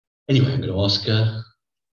Anyway, I'm going to ask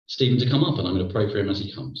Stephen to come up, and I'm going to pray for him as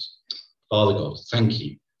he comes. Father God, thank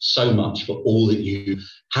you so much for all that you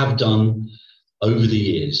have done over the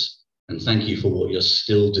years. And thank you for what you're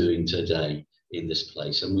still doing today in this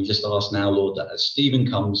place. And we just ask now, Lord, that as Stephen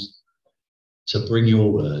comes to bring your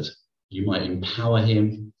word, you might empower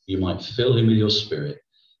him, you might fill him with your spirit,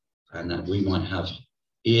 and that we might have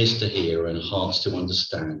ears to hear and hearts to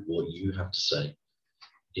understand what you have to say.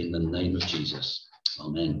 In the name of Jesus.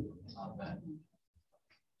 Amen. Amen.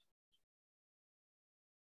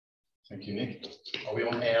 Thank you, Nick. Are we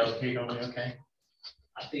on air, Pete? Are we okay?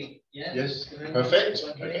 I think, yeah. Yes, perfect.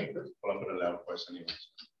 Okay, good. Well, I've got a loud voice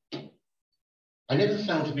anyway. I never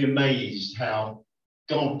fail to be amazed how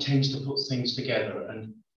God tends to put things together,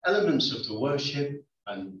 and elements of the worship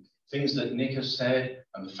and things that Nick has said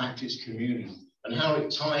and the fact it's communal and how it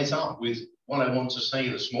ties up with what I want to say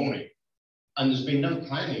this morning. And there's been no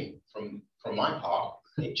planning from my part.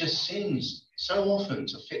 It just seems so often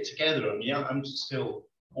to fit together, and yeah, I'm still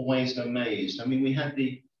always amazed. I mean, we had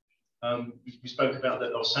the we spoke about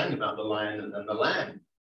that, or sang about the lion and the lamb,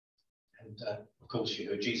 and of course, you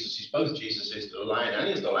know, Jesus is both. Jesus is the lion and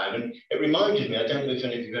is the lamb, and it reminded me. I don't know if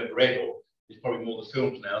any of you have ever read, or it's probably more the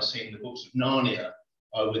films now, seeing the books of Narnia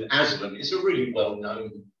with Aslan. It's a really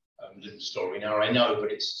well-known little story now, I know,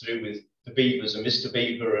 but it's to do with the beavers and Mr.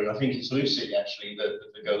 Beaver, and I think it's Lucy actually,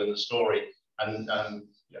 the girl in the story, and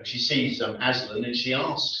you know, she sees Aslan and she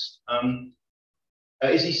asks,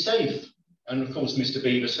 is he safe? And of course, Mr.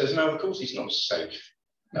 Beaver says, no, of course he's not safe.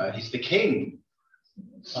 He's the king,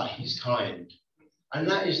 but he's kind. And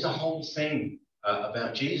that is the whole thing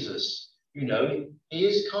about Jesus. You know, he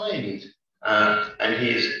is kind, and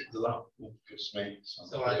he is love. Oh, goodness me.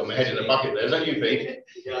 I've got my head in a bucket there. Is that you, Pete?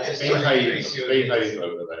 Behave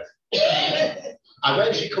over there. I've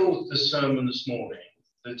actually called the sermon this morning,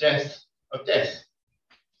 The Death of Death.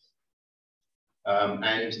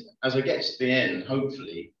 And as I get to the end,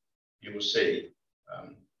 hopefully, you will see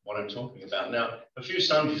what I'm talking about. Now, a few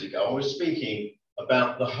Sundays ago, I was speaking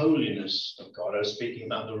about the holiness of God. I was speaking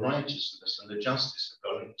about the righteousness and the justice of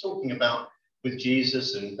God. And talking about with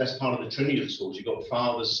Jesus, and that's part of the Trinity of sorts. You've got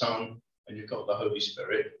Father, Son, and you've got the Holy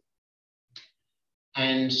Spirit.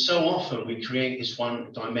 And so often we create this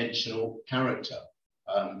one-dimensional character.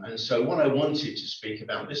 And so what I wanted to speak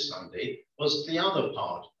about this Sunday was the other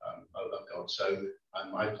part of God. So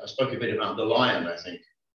I spoke a bit about the lion, I think.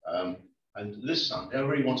 And this Sunday, I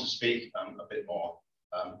really want to speak a bit more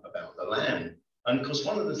about the lamb. And of course,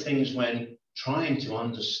 one of the things when trying to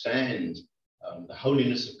understand the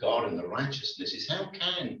holiness of God and the righteousness is how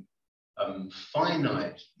can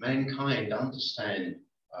finite mankind understand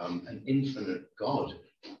an infinite God?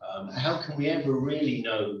 How can we ever really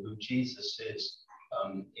know who Jesus is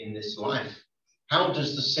in this life? How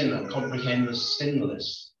does the sinner comprehend the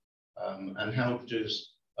sinless? And how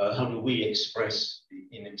do we express the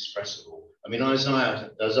inexpressible? I mean, Isaiah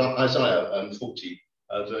 40,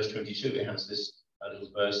 verse 22, it has this little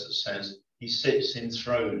verse that says, he sits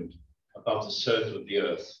enthroned above the circle of the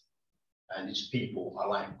earth, and his people are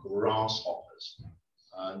like grasshoppers.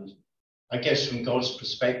 And I guess from God's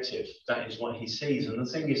perspective, that is what he sees. And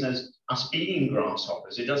the thing is, as us being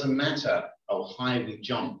grasshoppers, it doesn't matter how high we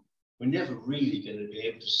jump, we're never really going to be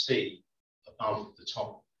able to see above the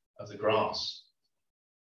top of the grass.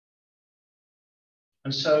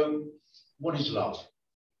 And so, what is love?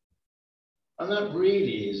 And that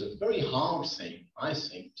really is a very hard thing, I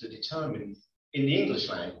think, to determine. In the English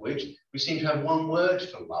language, we seem to have one word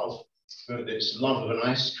for love, whether it's love of an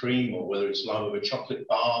ice cream, or whether it's love of a chocolate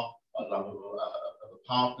bar, or love of a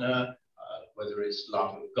partner, whether it's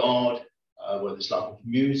love of God, whether it's love of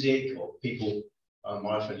music, or people, I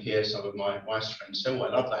often hear some of my wife's friends say, oh, I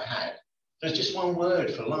love that hat. There's just one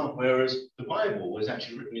word for love, whereas the Bible was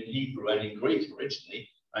actually written in Hebrew and in Greek originally,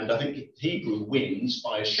 and I think Hebrew wins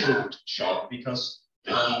by a short shot because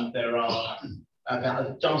there are about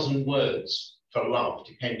a dozen words for love,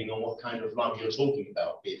 depending on what kind of love you're talking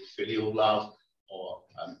about, be it filial love or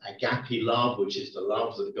agape love, which is the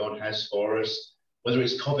love that God has for us, whether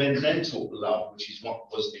it's covenantal love, which is what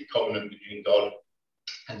was the covenant between God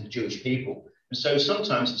and the Jewish people. And so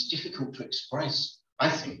sometimes it's difficult to express, I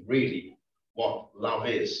think, really what love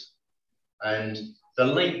is. And the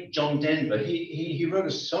late John Denver, he wrote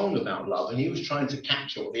a song about love, and he was trying to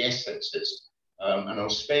capture what the essence is. And I'll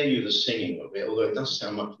spare you the singing of it, although it does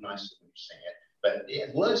sound much nicer when you sing it. But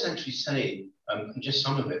the words actually say, just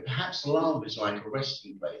some of it, perhaps love is like a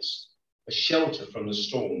resting place, a shelter from the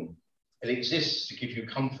storm. It exists to give you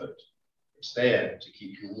comfort. It's there to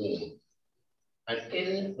keep you warm. And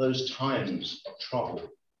in those times of trouble,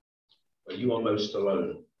 where you are most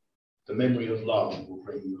alone, the memory of love will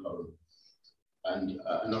bring you home. And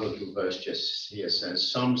another little verse just here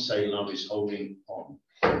says, some say love is holding on,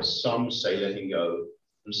 and some say letting go,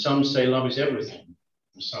 and some say love is everything,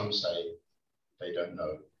 and some say they don't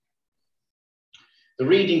know. The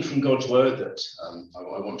reading from God's word that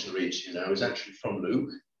I want to read to you now is actually from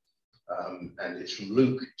Luke, and it's from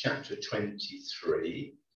Luke chapter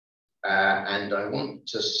 23, and I want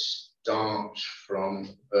to start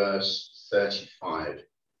from verse 35.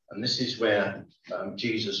 And this is where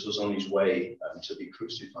Jesus was on his way to be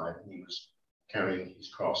crucified, and he was carrying his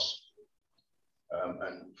cross.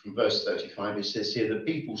 And from verse 35, it says here, the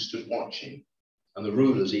people stood watching, and the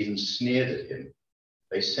rulers even sneered at him.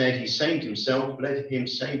 They said, he saved himself, let him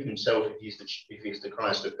save himself if he's the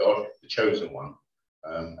Christ of God, the chosen one.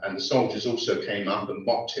 And the soldiers also came up and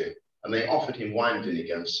mocked him, and they offered him wine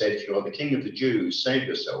vinegar and said, if you are the king of the Jews, save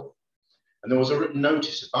yourself. And there was a written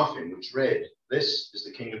notice above him which read, this is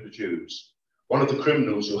the king of the Jews. One of the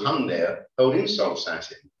criminals who hung there hurled insults at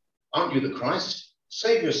him. Aren't you the Christ?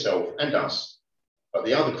 Save yourself and us. But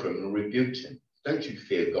the other criminal rebuked him. Don't you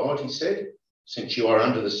fear God, he said, since you are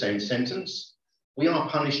under the same sentence? We are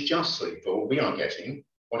punished justly for what we are getting,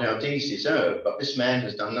 what our deeds deserve, but this man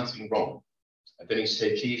has done nothing wrong. And then he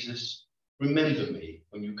said, Jesus, remember me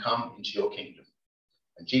when you come into your kingdom.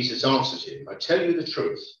 And Jesus answered him, I tell you the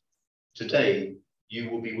truth, today you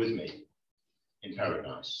will be with me in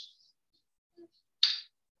paradise.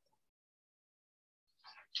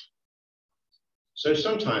 So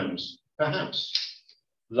sometimes, perhaps,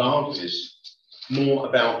 love is more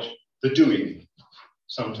about the doing,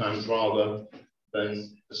 sometimes rather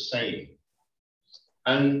than the saying.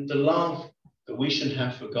 And the love that we should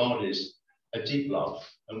have for God is a deep love.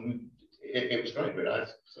 And it was very good. I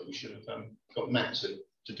thought we should have got Matt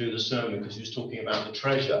to do the sermon because he was talking about the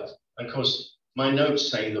treasure. And of course, my notes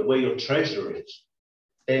say that where your treasure is,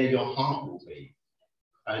 there your heart will be.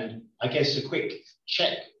 And I guess a quick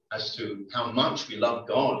check as to how much we love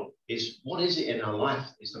God is, what is it in our life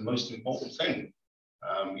is the most important thing?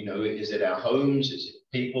 Is it our homes? Is it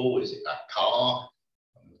people? Is it that car?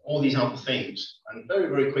 All these other things. And very,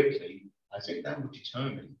 very quickly, I think that will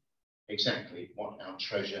determine exactly what our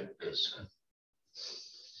treasure is.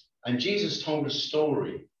 And Jesus told a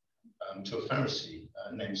story to a Pharisee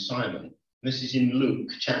named Simon. This is in Luke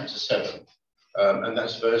chapter 7, and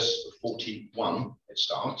that's verse 41, it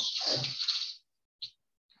starts.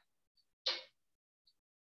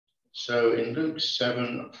 So in Luke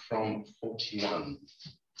 7 from 41,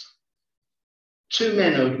 two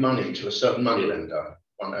men owed money to a certain moneylender.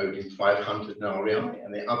 One owed him 500 denarii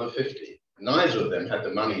and the other 50. Neither of them had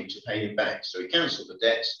the money to pay him back, so he cancelled the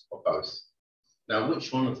debts of both. Now,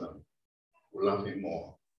 which one of them will love him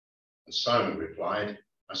more? And Simon replied,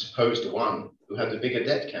 I suppose the one who had the bigger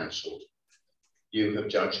debt cancelled. You have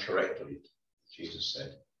judged correctly, Jesus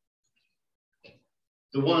said.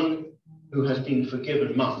 The one who has been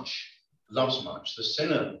forgiven much loves much. The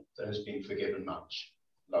sinner that has been forgiven much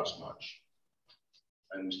loves much.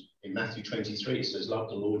 And in Matthew 23, it says, love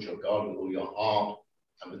the Lord your God with all your heart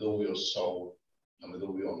and with all your soul and with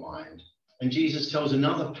all your mind. And Jesus tells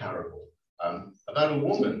another parable about a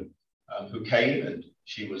woman who came and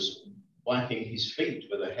she was wiping his feet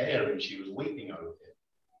with her hair and she was weeping over him.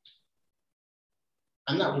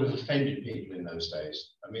 And that would have offended people in those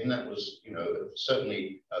days. I mean, that was,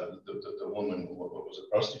 certainly the woman was a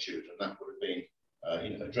prostitute, and that would have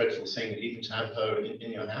been, a dreadful thing even to have her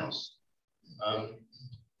in your house.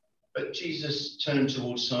 But Jesus turned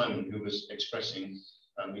towards Simon, who was expressing,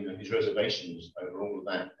 his reservations over all of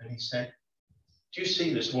that, and he said, do you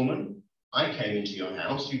see this woman? I came into your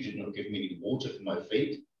house. You did not give me water for my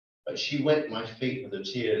feet, but she wet my feet with her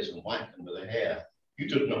tears and wiped them with her hair. You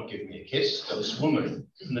did not give me a kiss, but this woman,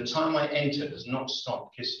 from the time I entered, has not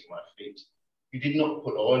stopped kissing my feet. You did not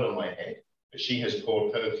put oil on my head, but she has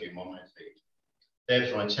poured perfume on my feet.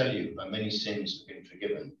 Therefore, I tell you, my many sins have been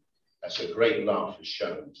forgiven, as her great love has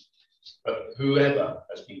shown. But whoever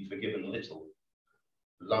has been forgiven little,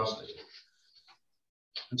 loves little.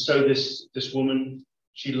 And so this woman,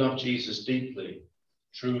 she loved Jesus deeply,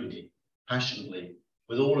 truly, passionately,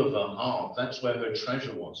 with all of her heart. That's where her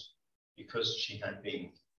treasure was, because she had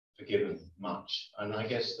been forgiven much. And I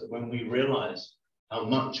guess that when we realize how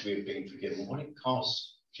much we have been forgiven, what it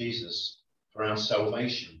costs Jesus for our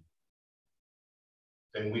salvation,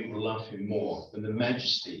 then we will love him more. When the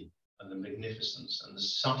majesty and the magnificence and the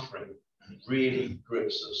suffering really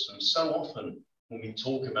grips us. And so often when we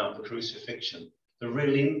talk about the crucifixion, the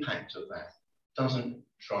real impact of that doesn't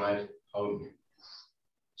drive home.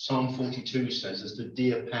 Psalm 42 says, as the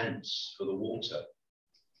deer pants for the water,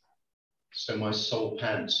 so my soul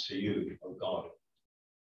pants for you, O God.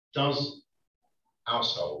 Does our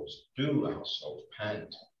souls, do our souls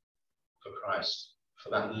pant for Christ, for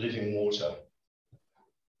that living water?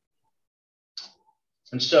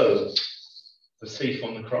 And so, the thief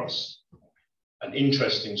on the cross, an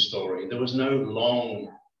interesting story. There was no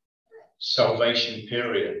long salvation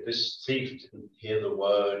period. This thief didn't hear the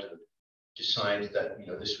word and decide that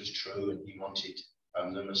this was true and he wanted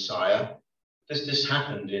the Messiah. This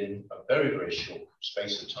happened in a very, very short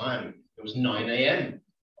space of time. It was 9 a.m.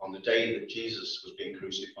 on the day that Jesus was being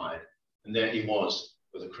crucified, and there he was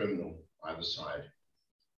with a criminal either side.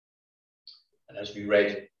 And as we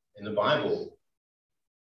read in the Bible,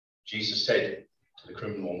 Jesus said to the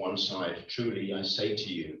criminal on one side, "Truly I say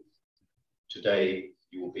to you, today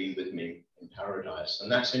you will be with me in paradise." And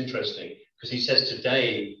that's interesting because he says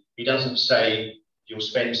today. He doesn't say you'll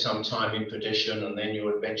spend some time in perdition and then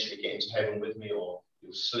you'll eventually get into heaven with me, or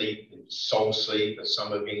you'll sleep in soul sleep, as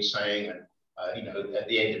some have been saying, and at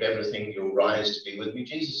the end of everything you'll rise to be with me.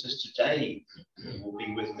 Jesus says today you will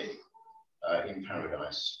be with me in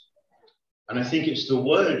paradise. And I think it's the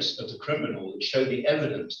words of the criminal that show the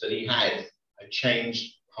evidence that he had a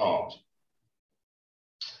changed heart.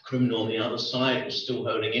 The criminal on the other side was still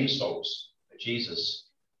hurling insults at Jesus.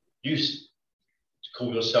 You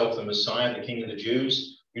call yourself the Messiah, the King of the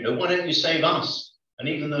Jews? Why don't you save us? And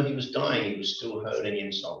even though he was dying, he was still hurling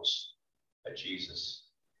insults at Jesus.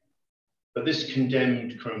 But this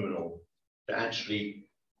condemned criminal that actually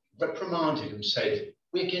reprimanded and said,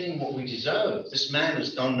 "We're getting what we deserve. This man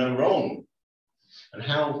has done no wrong. And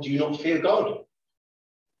how do you not fear God?"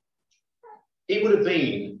 He would have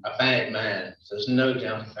been a bad man. There's no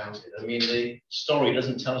doubt about it. I mean, the story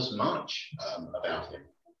doesn't tell us much about him.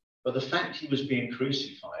 But the fact he was being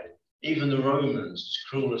crucified, even the Romans, as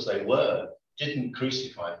cruel as they were, didn't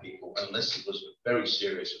crucify people unless it was a very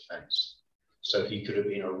serious offense. So he could have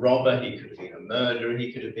been a robber, he could have been a murderer,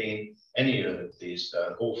 he could have been any of these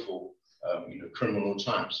awful criminal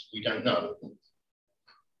types. We don't know.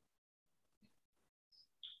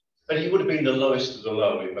 But he would have been the lowest of the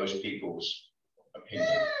low in most people's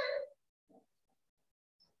opinion.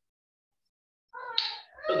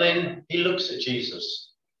 But then he looks at Jesus.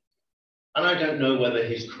 And I don't know whether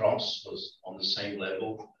his cross was on the same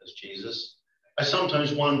level as Jesus. I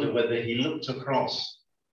sometimes wonder whether he looked across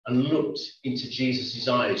and looked into Jesus'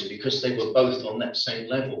 eyes because they were both on that same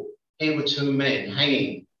level. Here were two men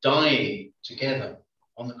hanging, dying together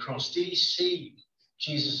on the cross. Did he see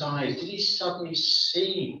Jesus' eyes? Did he suddenly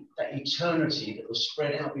see that eternity that was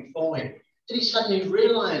spread out before him? Did he suddenly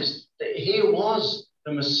realize that here was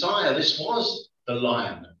the Messiah? This was the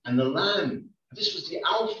Lion and the Lamb. This was the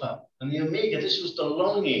Alpha and the Omega. This was the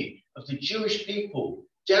longing of the Jewish people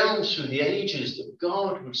down through the ages that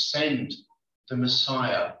God would send the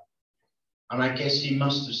Messiah. And I guess he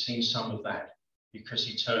must have seen some of that because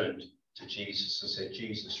he turned to Jesus and said,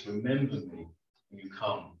 "Jesus, remember me when you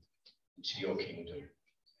come into your kingdom."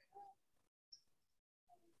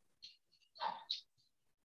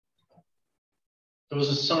 There was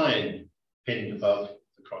a sign pinned above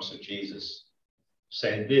the cross of Jesus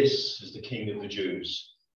saying, "This is the King of the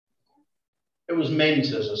Jews." It was meant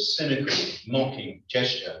as a cynical, mocking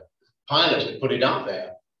gesture. Pilate had put it up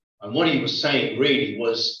there. And what he was saying really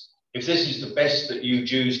was, if this is the best that you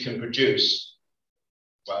Jews can produce,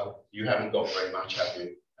 well, you haven't got very much, have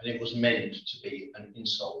you? And it was meant to be an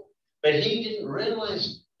insult. But he didn't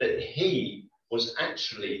realize that he was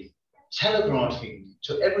actually telegraphing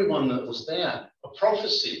to everyone that was there a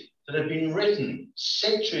prophecy that had been written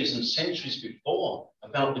centuries and centuries before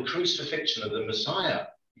about the crucifixion of the Messiah.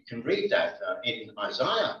 You can read that in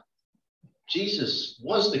Isaiah. Jesus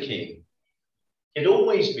was the king. He'd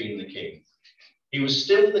always been the king. He was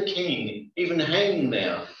still the king, even hanging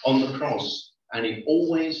there on the cross, and he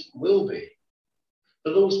always will be.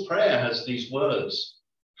 The Lord's Prayer has these words: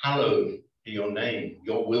 "Hallowed be your name,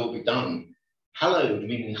 your will be done." Hallowed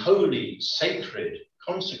meaning holy, sacred,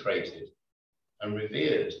 consecrated, and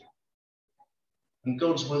revered. And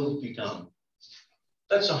God's will be done.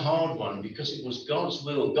 That's a hard one because it was God's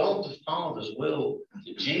will, God the Father's will,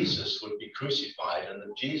 that Jesus would be crucified and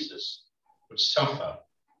that Jesus would suffer.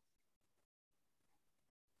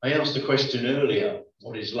 I asked a question earlier,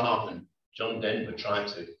 what is love? And John Denver tried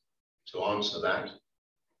to answer that.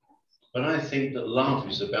 But I think that love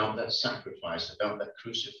is about that sacrifice, about that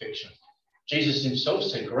crucifixion. Jesus himself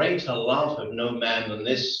said, "Greater love have no man than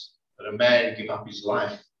this, that a man give up his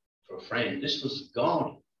life for a friend." This was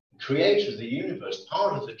God, the creator of the universe,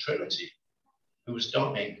 part of the Trinity, who was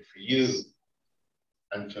dying for you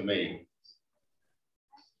and for me.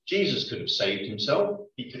 Jesus could have saved himself.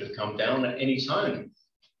 He could have come down at any time.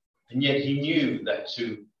 And yet he knew that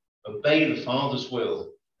to obey the Father's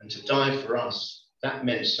will and to die for us that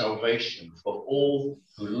meant salvation for all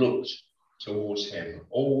who looked towards him.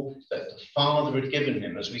 All that the Father had given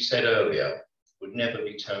him, as we said earlier, would never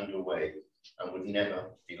be turned away and would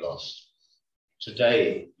never be lost.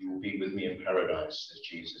 Today you will be with me in paradise, says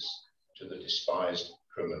Jesus to the despised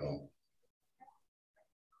criminal.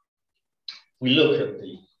 We look at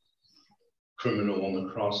the criminal on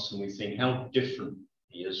the cross and we think how different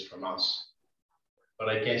he is from us. But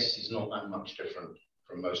I guess he's not that much different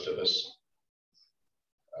from most of us.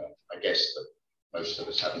 I guess that most of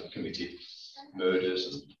us haven't committed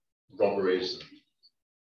murders and robberies and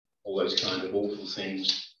all those kind of awful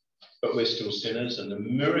things, but we're still sinners, and the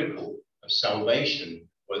miracle of salvation,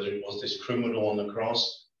 whether it was this criminal on the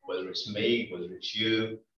cross, whether it's me, whether it's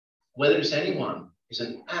you, whether it's anyone, is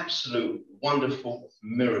an absolute wonderful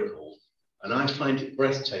miracle. And I find it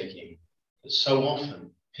breathtaking that so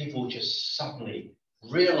often people just suddenly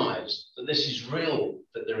realize that this is real,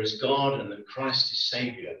 that there is God and that Christ is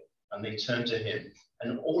Savior, and they turn to him.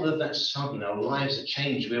 And all of that sudden, our lives are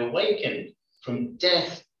changed. We awaken from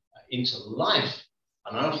death into life.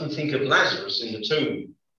 And I often think of Lazarus in the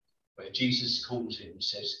tomb, where Jesus calls him and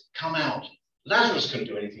says, come out. Lazarus couldn't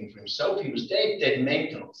do anything for himself. He was dead. Dead men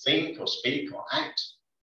cannot think or speak or act.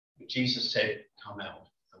 But Jesus said, come out.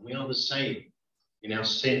 And we are the same in our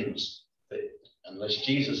sins, that unless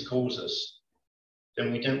Jesus calls us,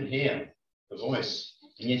 then we don't hear the voice.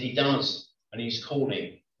 And yet he does. And he's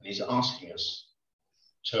calling and he's asking us,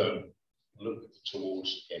 turn, look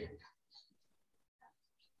towards him.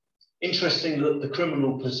 Interesting that the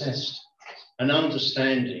criminal possessed an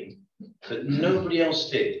understanding that nobody else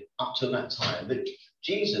did up to that time, that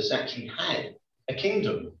Jesus actually had a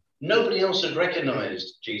kingdom. Nobody else had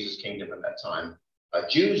recognized Jesus' kingdom at that time.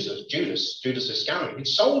 Judas Iscariot had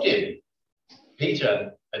sold him.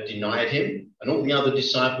 Peter had denied him, and all the other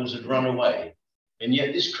disciples had run away. And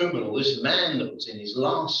yet this criminal, this man that was in his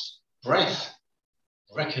last breath,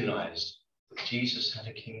 recognized that Jesus had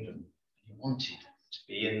a kingdom. He wanted to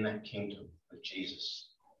be in that kingdom of Jesus.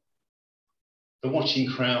 The watching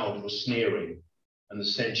crowd was sneering, and the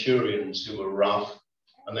centurions who were rough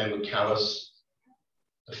and they were callous,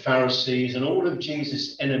 the Pharisees and all of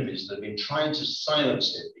Jesus' enemies that had been trying to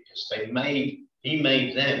silence it because he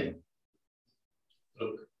made them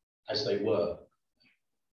look as they were,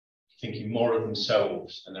 thinking more of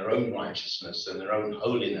themselves and their own righteousness and their own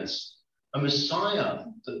holiness. A Messiah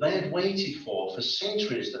that they had waited for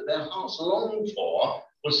centuries, that their hearts longed for,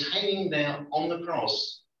 was hanging there on the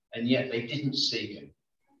cross, and yet they didn't see him.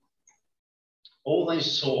 All they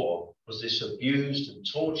saw was this abused and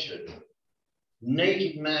tortured,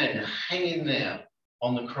 naked man hanging there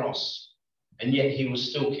on the cross, and yet he was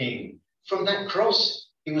still king. From that cross,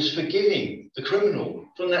 he was forgiving the criminal.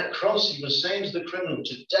 From that cross, he was saying to the criminal,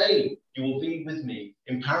 today you will be with me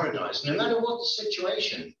in paradise. No matter what the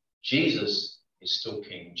situation, Jesus is still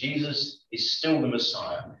king. Jesus is still the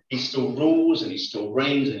Messiah. He still rules and he still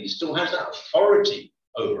reigns and he still has that authority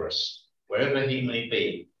over us, wherever he may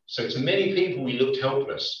be. So to many people, he looked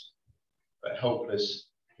helpless, but helpless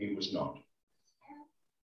he was not.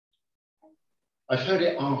 I've heard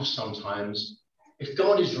it asked sometimes, if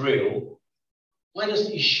God is real, why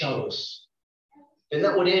doesn't he show us? Then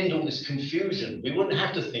that would end all this confusion. We wouldn't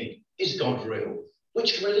have to think, is God real?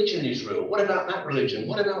 Which religion is real? What about that religion?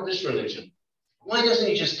 What about this religion? Why doesn't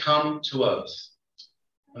he just come to earth?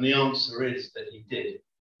 And the answer is that he did.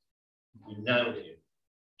 We nailed him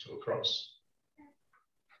to a cross.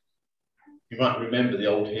 You might remember the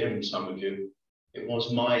old hymn, some of you. It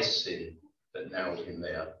was my sin that nailed him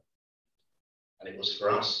there. And it was for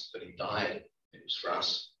us that he died. It was for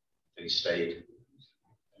us that he stayed.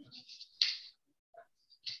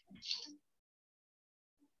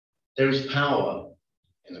 There is power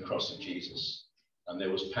in the cross of Jesus, and there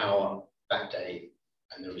was power that day,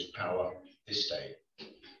 and there is power this day.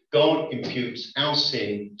 God imputes our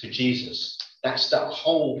sin to Jesus. That's that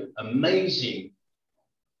whole amazing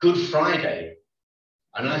Good Friday.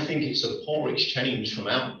 And I think it's a poor exchange from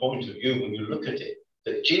our point of view when you look at it,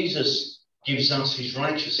 that Jesus gives us his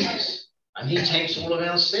righteousness, and he takes all of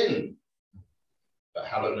our sin. But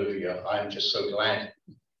hallelujah, I am just so glad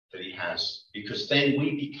that he has, because then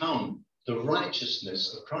we become the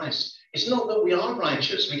righteousness of Christ. It's not that we are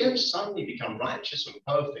righteous. We don't suddenly become righteous and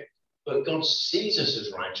perfect, but God sees us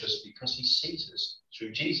as righteous because he sees us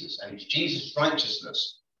through Jesus, and it's Jesus'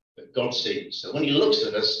 righteousness that God sees. So when he looks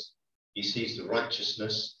at us, he sees the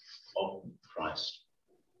righteousness of Christ.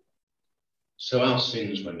 So our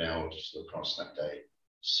sins were nailed to the cross that day,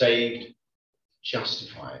 saved,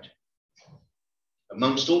 justified.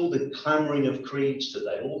 Amongst all the clamoring of creeds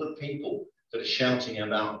today, all the people that are shouting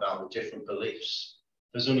about the different beliefs,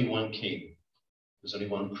 there's only one king, There's only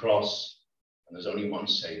one cross, and there's only one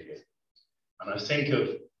Saviour. And I think of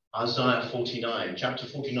Isaiah 49, chapter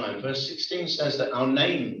 49, verse 16 says that our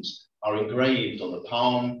names are engraved on the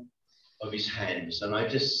palm of his hands. And I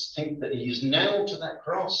just think that he's nailed to that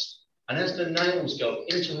cross. And as the nails go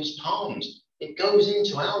into his palms, it goes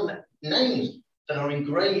into our names that are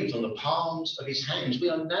engraved on the palms of his hands. We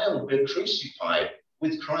are nailed, we're crucified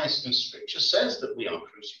with Christ. And Scripture says that we are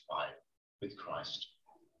crucified with Christ.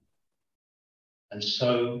 And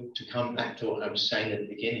so, to come back to what I was saying at the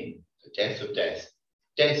beginning, the death of death.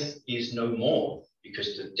 Death is no more,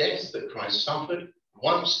 because the death that Christ suffered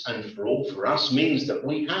once and for all for us means that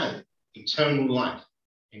we have eternal life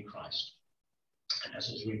in Christ. And as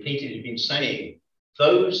it's repeatedly been saying,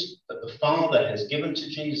 those that the Father has given to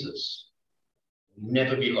Jesus will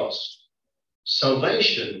never be lost.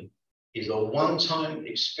 Salvation is a one-time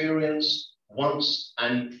experience, once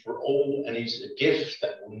and for all, and it's a gift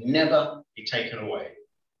that will never be taken away.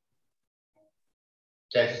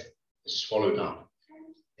 Death is swallowed up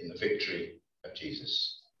in the victory of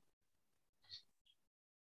Jesus.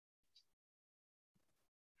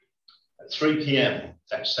 At 3 p.m.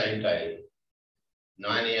 that same day,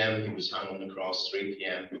 9 a.m. he was hung on the cross, 3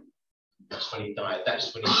 p.m. That's when he died.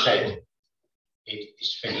 That's when he said, it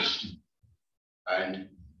is finished. And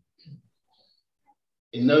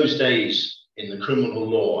in those days, in the criminal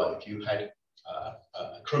law, if you had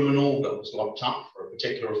a criminal that was locked up for a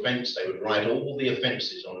particular offence, they would write all the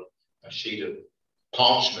offences on a sheet of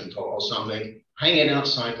parchment or something, hang it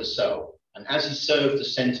outside the cell. And as he served the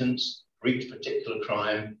sentence for each particular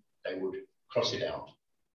crime, they would cross it out.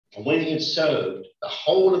 And when he had served the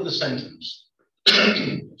whole of the sentence,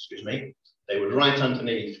 excuse me, they would write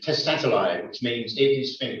underneath, testatolai, which means it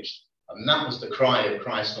is finished. And that was the cry of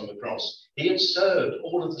Christ on the cross. He had served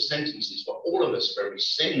all of the sentences for all of us, for every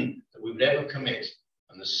sin that we would ever commit,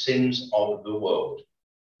 and the sins of the world.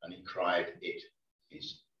 And he cried, it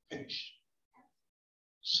is finished.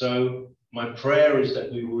 So my prayer is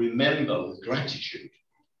that we will remember with gratitude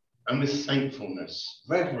and with thankfulness,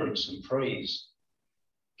 reverence and praise,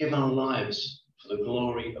 give our lives for the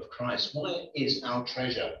glory of Christ. What is our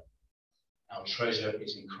treasure? Our treasure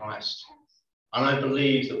is in Christ. And I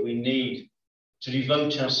believe that we need to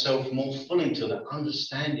devote ourselves more fully to the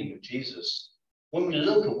understanding of Jesus. When we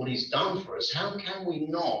look at what he's done for us, how can we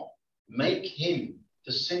not make him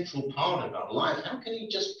the central part of our life? How can he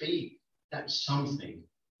just be that something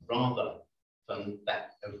rather than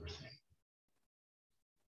that everything?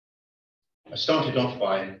 I started off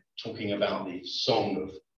by talking about the song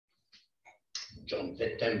of John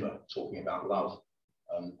Denver, talking about love.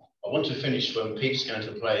 I want to finish when Pete's going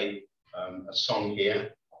to play a song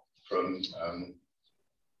here from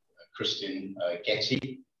Christine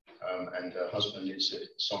Getty and her husband. It's a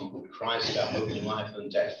song called Christ, Our Hope in Life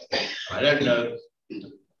and Death. I don't know,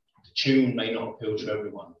 the tune may not appeal to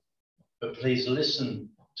everyone, but please listen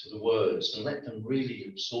to the words and let them really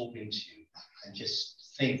absorb into you, and just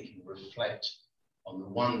think and reflect on the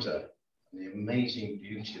wonder and the amazing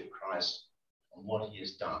beauty of Christ and what he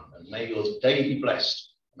has done. And may your day be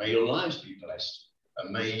blessed, may your lives be blessed,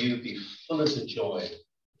 and may you be full of the joy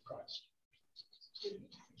of Christ.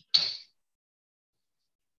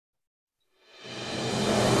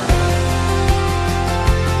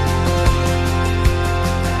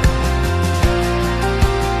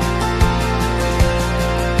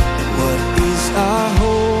 What is our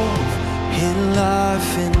hope in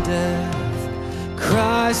life and death?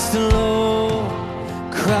 Christ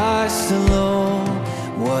alone, Christ alone.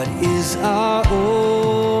 What is our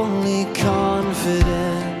only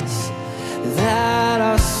confidence? That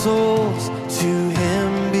our souls to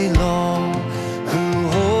him belong, who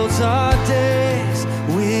holds our days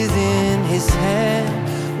within his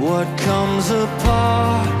hand. What comes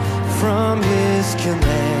apart from his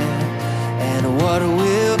command, and what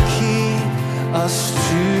will keep us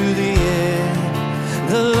to the end?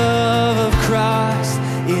 The love of Christ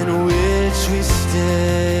in which we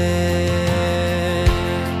stand.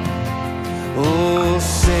 Oh,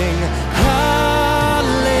 sing hallelujah,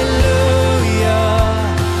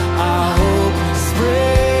 our hope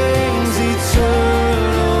springs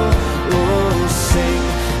eternal. Oh, sing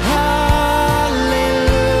hallelujah,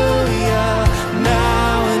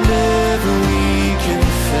 now and ever we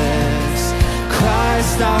confess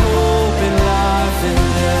Christ our hope in life and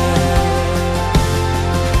death.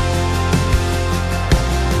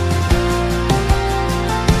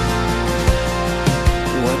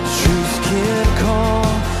 What truth can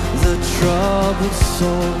calm the troubled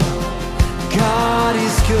soul? God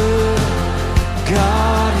is good,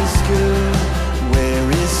 God is good. Where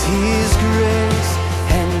is his grace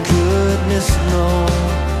and goodness known?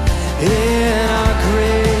 In our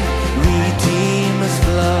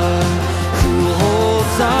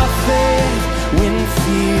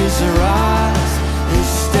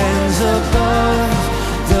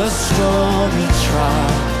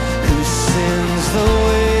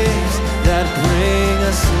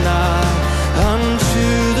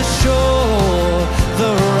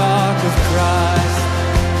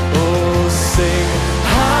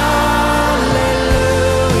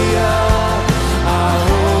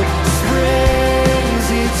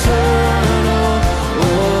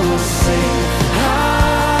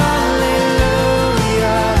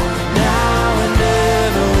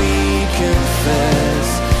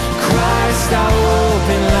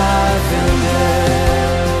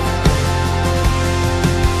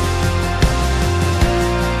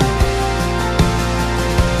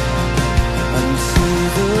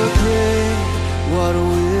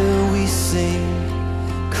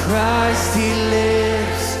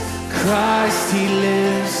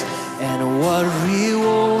And what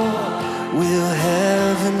reward will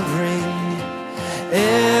heaven bring?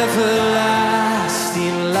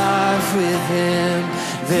 Everlasting life with him.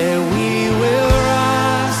 There we will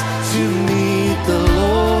rise to meet the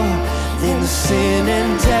Lord. Then sin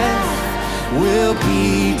and death will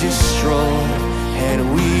be destroyed, and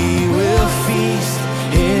we will feast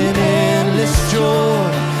in endless joy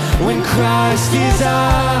when Christ is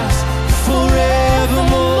ours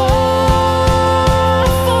forevermore.